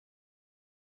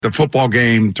The football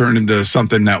game turned into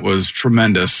something that was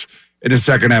tremendous in the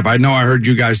second half. I know I heard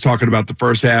you guys talking about the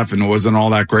first half and it wasn't all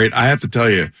that great. I have to tell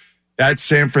you, that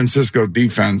San Francisco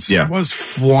defense was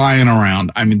flying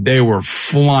around. I mean, they were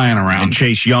flying around. And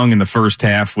Chase Young in the first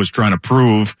half was trying to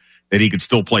prove that he could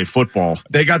still play football.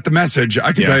 They got the message.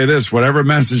 I can tell you this, whatever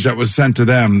message that was sent to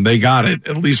them, they got it,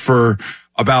 at least for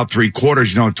about 3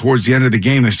 quarters. You know, towards the end of the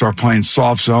game, they start playing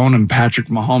soft zone, and Patrick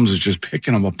Mahomes is just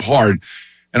picking them apart.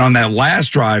 And on that last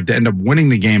drive to end up winning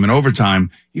the game in overtime,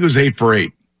 he was 8 for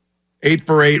 8. 8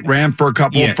 for 8, ran for a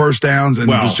couple of first downs, and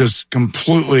it was just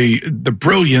completely the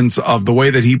brilliance of the way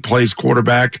that he plays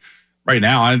quarterback right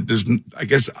now. I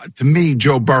guess, to me,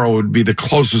 Joe Burrow would be the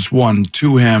closest one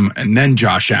to him, and then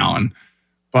Josh Allen.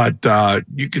 But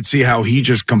you could see how he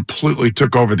just completely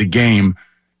took over the game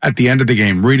at the end of the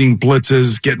game, reading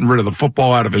blitzes, getting rid of the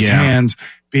football out of his hands,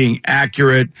 being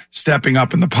accurate, stepping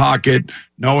up in the pocket,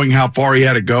 knowing how far he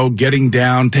had to go, getting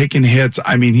down, taking hits.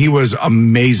 I mean, he was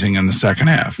amazing in the second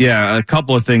half. Yeah, a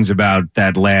couple of things about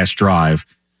that last drive.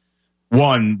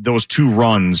 One, those 2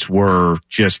 runs were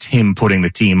just him putting the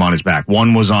team on his back.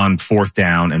 One was on 4th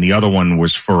down, and the other one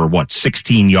was for,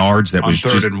 16 yards? That was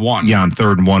on 3rd and 1. Yeah, on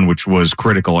 3rd and 1, which was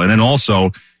critical. And then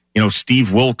also,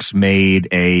 Steve Wilkes made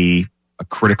a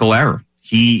critical error.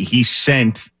 He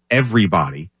sent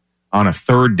everybody on a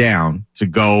 3rd down to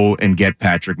go and get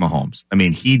Patrick Mahomes. I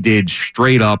mean, he did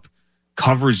straight up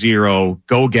cover 0,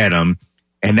 go get him.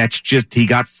 And that's just, he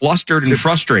got flustered and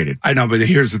frustrated. I know, but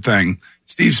here's the thing.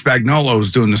 Steve Spagnuolo is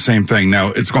doing the same thing. Now,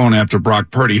 it's going after Brock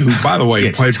Purdy, who, by the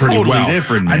way, played pretty well.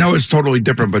 Different, man. I know it's totally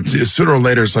different, but sooner or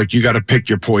later, it's like you got to pick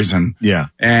your poison. Yeah.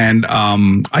 And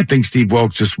I think Steve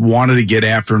Wilkes just wanted to get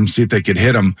after him, see if they could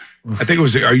hit him. I think it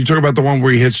was, are you talking about the one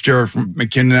where he hits Jerick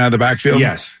McKinnon out of the backfield?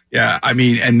 Yes. Yeah, I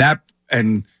mean, and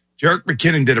Jerick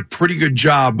McKinnon did a pretty good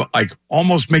job, like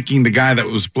almost making the guy that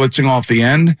was blitzing off the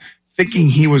end, thinking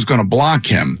he was going to block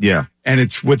him. Yeah. And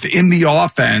it's within the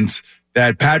offense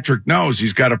that Patrick knows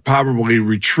he's got to probably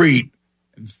retreat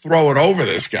and throw it over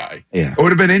this guy. Yeah. It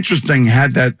would have been interesting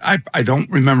had that, I don't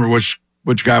remember which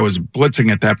guy was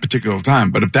blitzing at that particular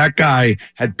time, but if that guy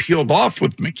had peeled off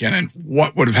with McKinnon,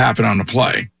 what would have happened on the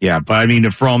play? Yeah, but I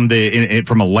mean, from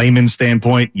a layman's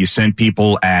standpoint, you sent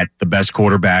people at the best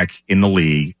quarterback in the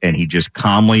league, and he just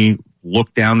calmly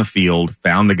looked down the field,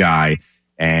 found the guy,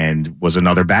 and was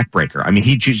another backbreaker. I mean,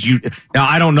 now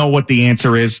I don't know what the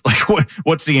answer is. Like,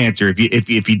 what's the answer?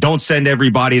 If you don't send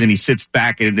everybody, then he sits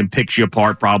back and picks you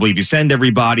apart. Probably. If you send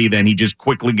everybody, then he just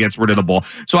quickly gets rid of the ball.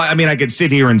 So I mean, I could sit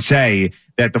here and say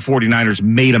that the 49ers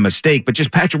made a mistake, but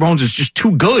just Patrick Mahomes is just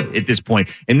too good at this point.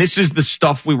 And this is the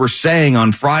stuff we were saying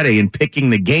on Friday in picking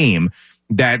the game,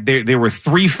 that there were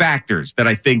 3 factors that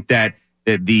I think that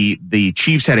the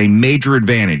Chiefs had a major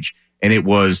advantage. And it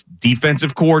was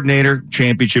defensive coordinator,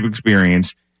 championship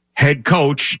experience, head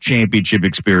coach, championship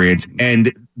experience,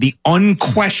 and the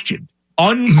unquestioned,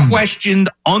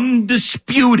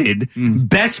 undisputed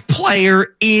best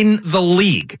player in the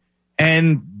league.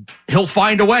 And he'll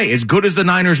find a way. As good as the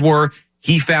Niners were,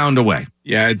 he found a way.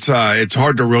 Yeah, it's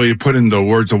hard to really put into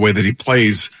words the way that he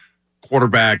plays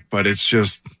quarterback, but it's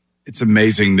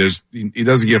amazing. He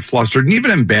doesn't get flustered, and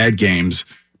even in bad games.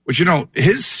 Which,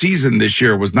 his season this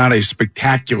year was not a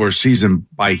spectacular season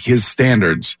by his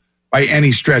standards, by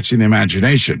any stretch of the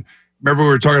imagination. Remember, we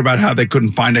were talking about how they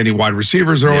couldn't find any wide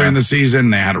receivers early in the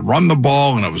season. They had to run the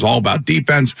ball, and it was all about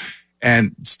defense.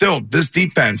 And still, this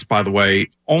defense, by the way,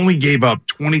 only gave up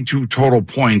 22 total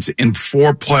points in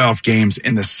 4 playoff games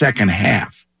in the second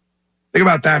half. Think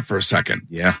about that for a second.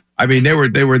 Yeah. I mean, they were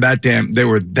that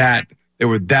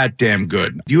damn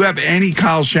good. Do you have any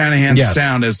Kyle Shanahan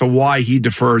sound as to why he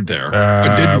deferred there?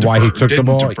 Why he took the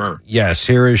ball? Yes,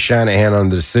 here is Shanahan on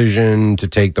the decision to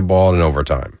take the ball in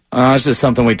overtime. It's just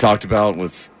something we talked about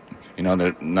with,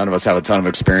 that none of us have a ton of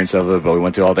experience of it, but we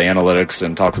went through all the analytics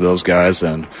and talked with those guys,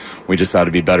 and we just thought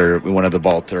it'd be better. We wanted the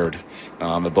ball 3rd.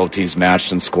 If both teams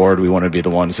matched and scored, we wanted to be the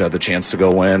ones who had the chance to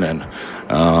go win, and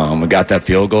we got that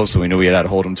field goal, so we knew we had to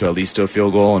hold them to at least to a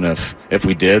field goal, and if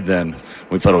we did, then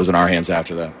we felt it was in our hands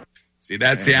after that. See,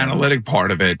 that's the analytic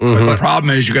part of it. But the problem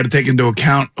is you got to take into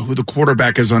account who the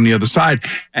quarterback is on the other side,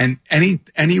 and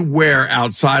anywhere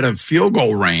outside of field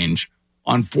goal range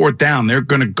on 4th down, they're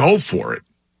going to go for it.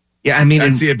 Yeah, I mean,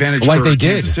 that's the advantage like for they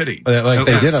Kansas did. City. Like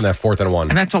they did on that 4th and 1.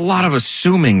 And that's a lot of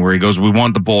assuming where he goes, we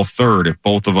want the ball 3rd if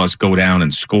both of us go down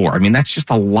and score. I mean, that's just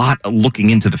a lot of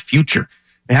looking into the future.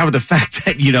 And how about the fact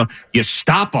that, you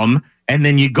stop them and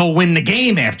then you go win the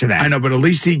game after that. I know, but at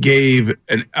least he gave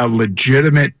a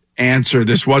legitimate answer.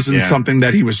 This wasn't something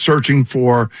that he was searching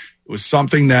for. It was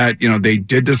something that, they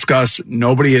did discuss.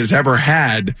 Nobody has ever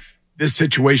had this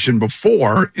situation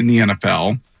before in the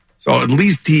NFL. So at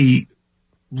least he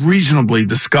reasonably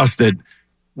discussed it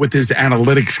with his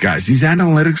analytics guys. These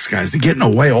analytics guys, they're getting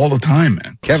away all the time,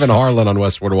 man. Kevin Harlan on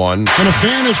Westwood One. And a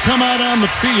fan has come out on the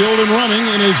field and running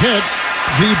and is hit.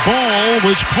 The ball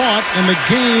was caught, and the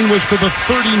gain was to the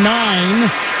 39.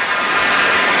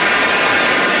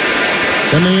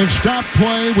 And they have stopped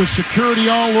play with security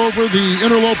all over the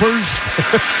interlopers.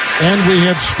 And we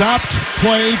have stopped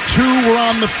play. 2 were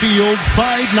on the field.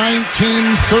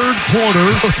 5:19, third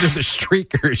quarter. Those are the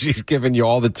streakers he's giving you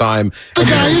all the time. The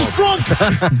guy is drunk.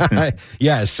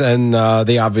 Yes, and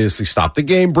they obviously stopped the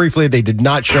game briefly. They did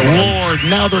not show up. Lord,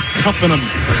 now they're cuffing him.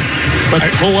 But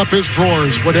pull up his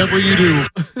drawers, whatever you do.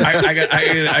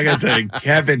 I got to tell you,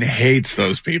 Kevin hates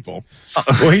those people.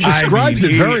 Well, he describes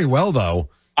it very well, though.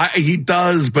 He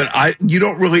does, but you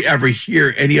don't really ever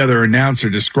hear any other announcer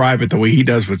describe it the way he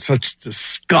does with such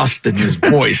disgust in his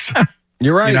voice.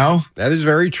 You're right. You know? That is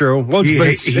very true. Well, I hope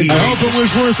it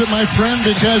was worth it, my friend,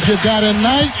 because you got a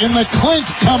night in the clink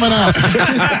coming up.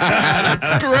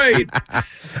 That's great.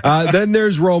 Then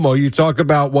there's Romo. You talk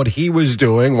about what he was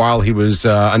doing while he was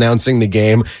announcing the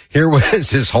game. Here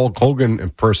was his Hulk Hogan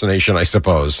impersonation, I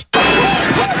suppose.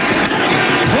 Clotheslines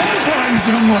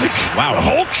him like, wow,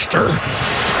 Hulkster.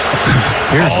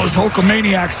 All his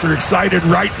Hulkamaniacs are excited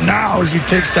right now as he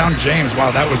takes down James.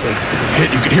 Wow, that was a hit.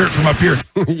 You could hear it from up here.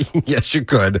 Yes, you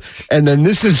could. And then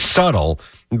this is subtle,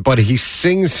 but he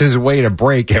sings his way to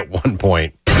break at one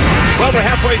point. Well, we're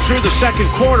halfway through the second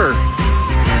quarter.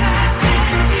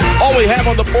 All we have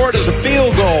on the board is a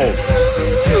field goal.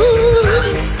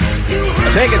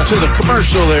 Take it to the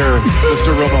commercial there,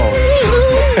 Mr. Romo.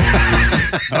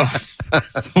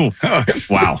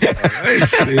 Wow.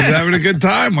 He's having a good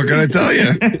time. What can I tell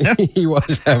you? He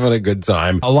was having a good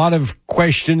time. A lot of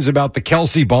questions about the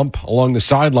Kelce bump along the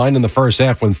sideline in the first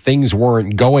half when things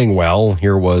weren't going well.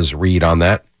 Here was Reid on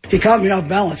that. He caught me off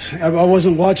balance. I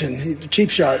wasn't watching. Cheap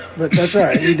shot, but that's all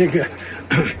right. He did good.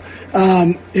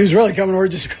 He was really coming over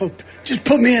just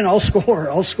put me in. I'll score.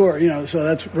 So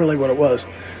that's really what it was.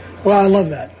 Well, I love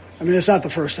that. I mean, it's not the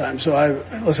first time. So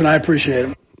I appreciate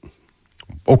him.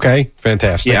 Okay,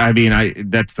 fantastic. Yeah, I mean,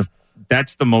 that's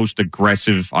the most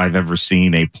aggressive I've ever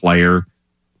seen a player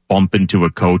bump into a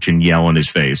coach and yell in his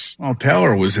face. Well,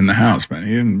 Taylor was in the house, man.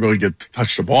 He didn't really get to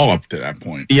touch the ball up to that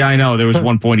point. Yeah, I know. There was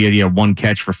one point he had one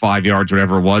catch for 5 yards,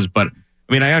 whatever it was. But,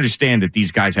 I mean, I understand that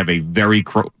these guys have a very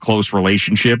close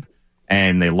relationship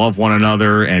and they love one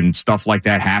another and stuff like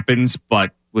that happens. But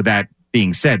with that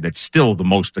being said, that's still the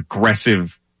most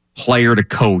aggressive player to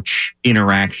coach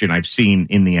interaction I've seen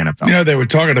in the NFL. You know, they were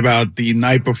talking about the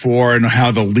night before and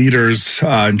how the leaders,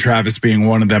 and Travis being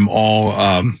one of them, all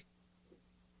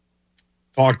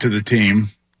talk to the team.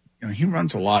 You know, he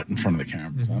runs a lot in front of the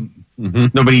cameras. Mm-hmm.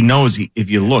 Nobody knows. If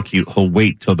you look, he'll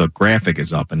wait till the graphic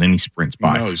is up and then he sprints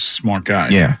by. He knows, smart guy.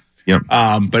 Yeah. Yep.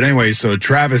 But anyway, so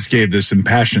Travis gave this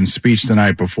impassioned speech the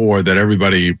night before that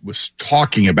everybody was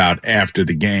talking about after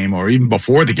the game, or even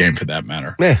before the game, for that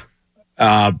matter. Yeah.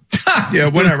 Yeah,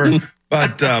 whatever.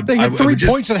 But they had 3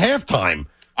 points at halftime.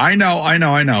 I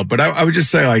know. But I would just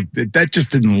say, like, that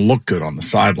just didn't look good on the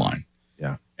sideline.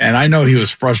 Yeah. And I know he was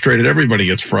frustrated. Everybody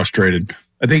gets frustrated.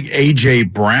 I think A.J.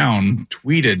 Brown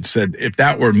said, if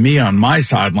that were me on my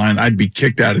sideline, I'd be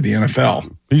kicked out of the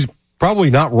NFL. He's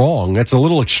probably not wrong. That's a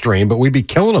little extreme, but we'd be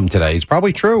killing him today. It's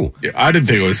probably true. Yeah, I didn't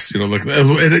think it was, look,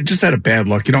 it just had a bad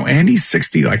look. Andy's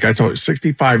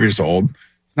 65 years old.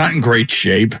 He's not in great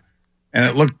shape. And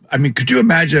it looked, I mean, could you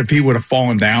imagine if he would have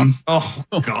fallen down? Oh,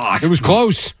 gosh. It was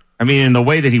close. I mean, in the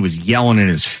way that he was yelling in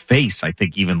his face, I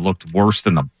think even looked worse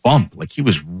than the bump. Like, he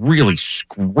was really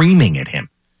screaming at him.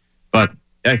 But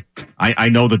hey, I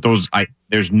know that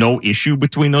there's no issue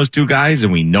between those two guys,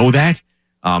 and we know that.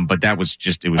 But that was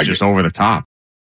just over the top.